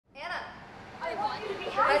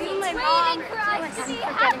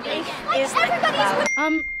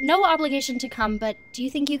No obligation to come, but do you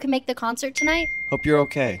think you can make the concert tonight? Hope you're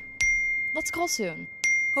okay. Let's call soon.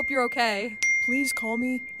 Hope you're okay. Please call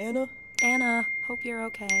me Anna. Anna, hope you're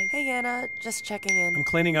okay. Hey, Anna, just checking in. I'm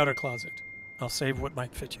cleaning out her closet. I'll save what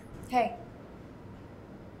might fit you. Hey.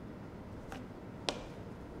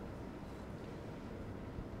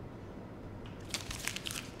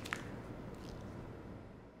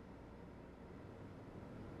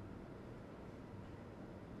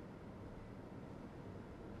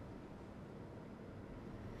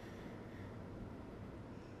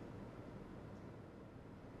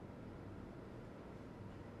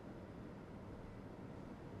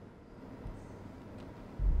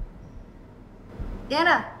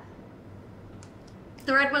 Anna!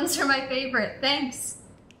 The red ones are my favorite, thanks.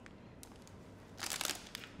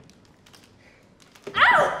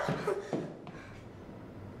 Ow!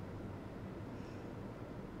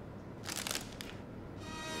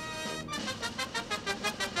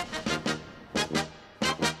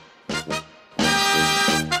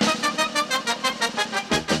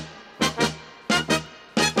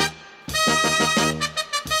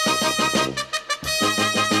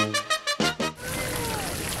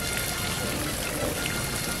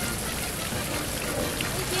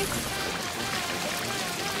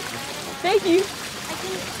 Thank you.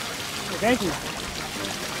 Thank you.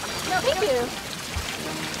 No, thank you.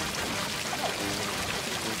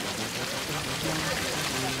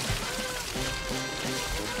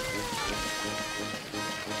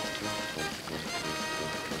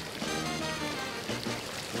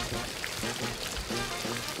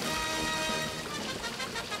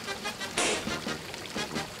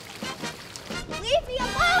 Leave me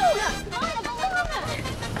alone! Come on, a balloon!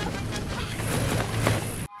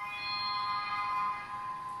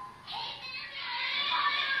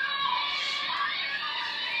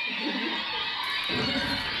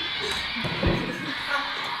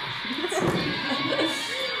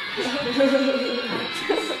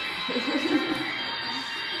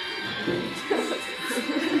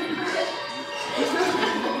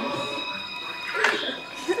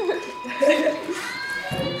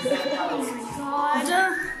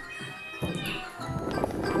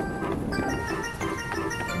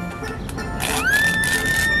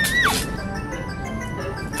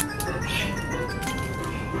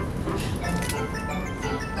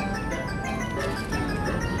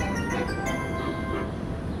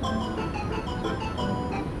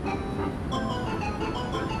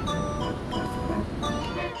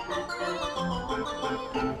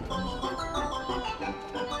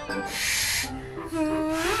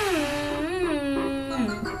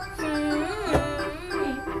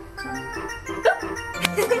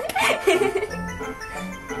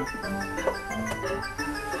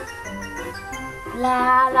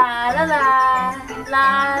 La la la la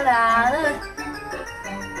la la la.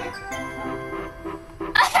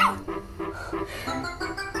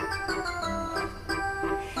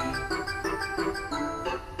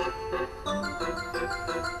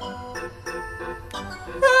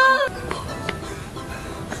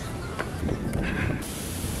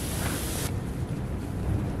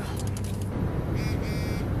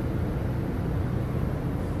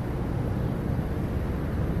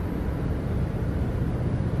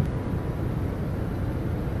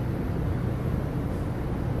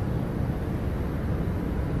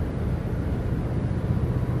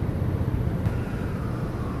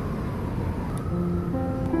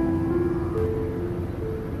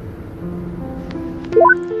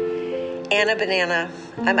 Anna Banana.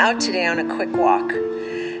 I'm out today on a quick walk.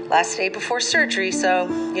 Last day before surgery, so,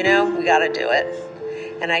 we gotta do it.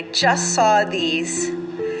 And I just saw these.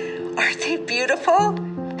 Aren't they beautiful?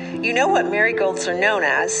 You know what marigolds are known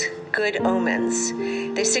as? Good omens.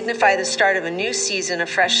 They signify the start of a new season, a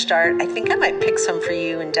fresh start. I think I might pick some for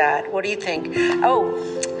you and Dad. What do you think?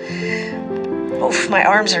 Oof, my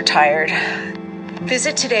arms are tired.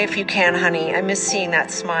 Visit today if you can, honey. I miss seeing that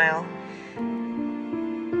smile.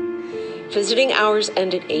 Visiting hours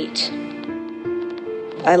end at 8.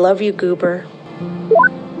 I love you, Goober.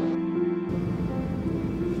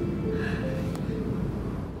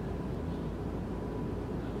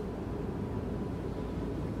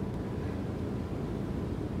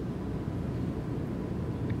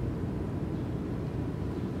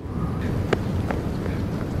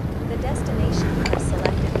 The destination you have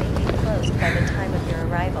selected may be closed by the time of your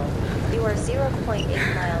arrival. You are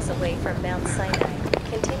 0.8 miles away from Mount Sinai.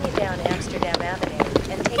 Continue down Amsterdam Avenue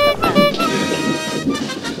and take a left.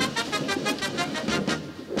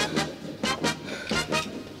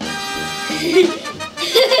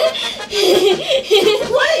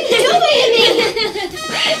 What are you doing?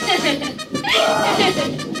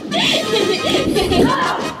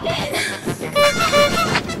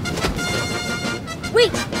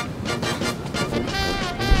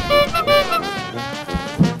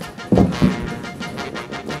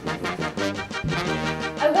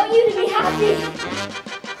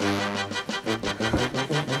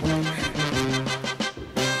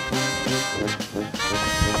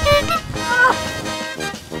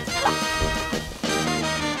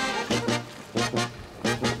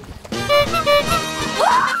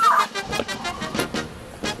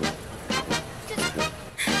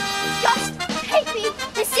 Just take me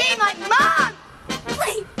to see my mom!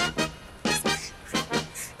 Please!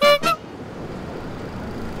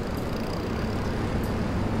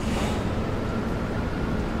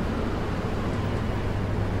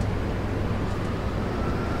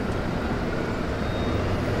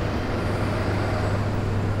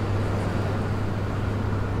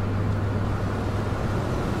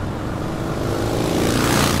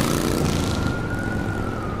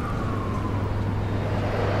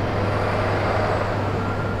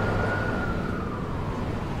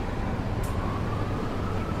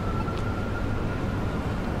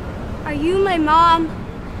 Are you my mom?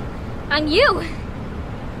 I'm you.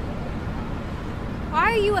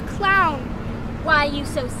 Why are you a clown? Why are you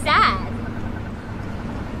so sad?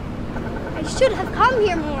 I should have come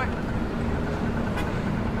here more.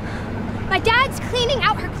 My dad's cleaning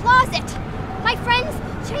out her closet. My friends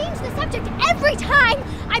change the subject every time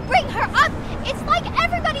I bring her up. It's like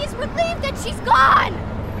everybody is relieved that she's gone.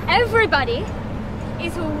 Everybody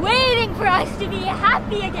is waiting for us to be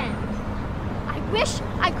happy again. I wish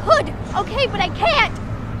I could, okay, but I can't.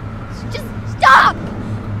 Just stop!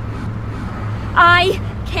 I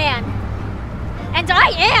can. And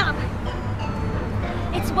I am.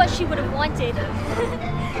 It's what she would have wanted.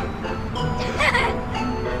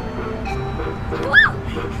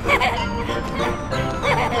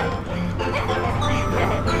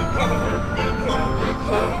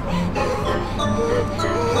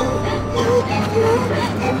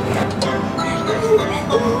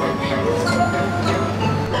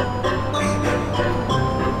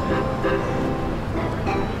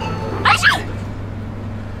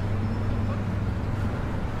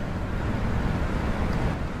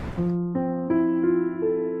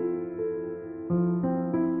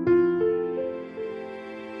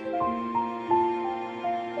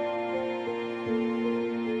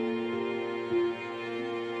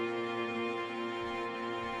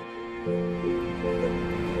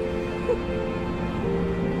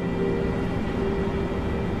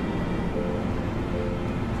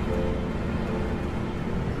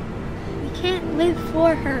 We can't live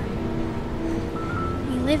for her.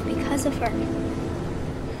 We live because of her.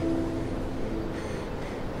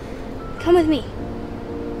 Come with me.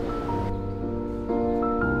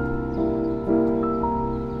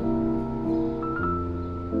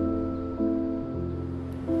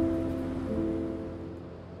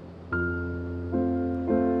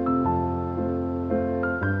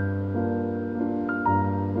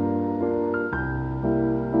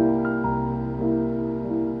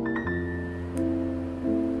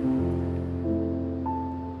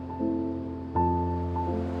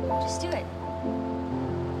 Just do it.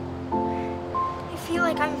 I feel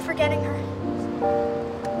like I'm forgetting her.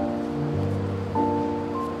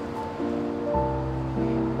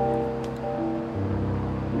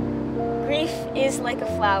 Grief is like a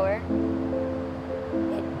flower.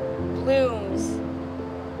 It blooms.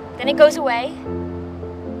 Then it goes away.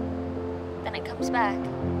 Then it comes back.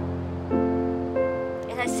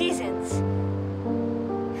 It has seasons.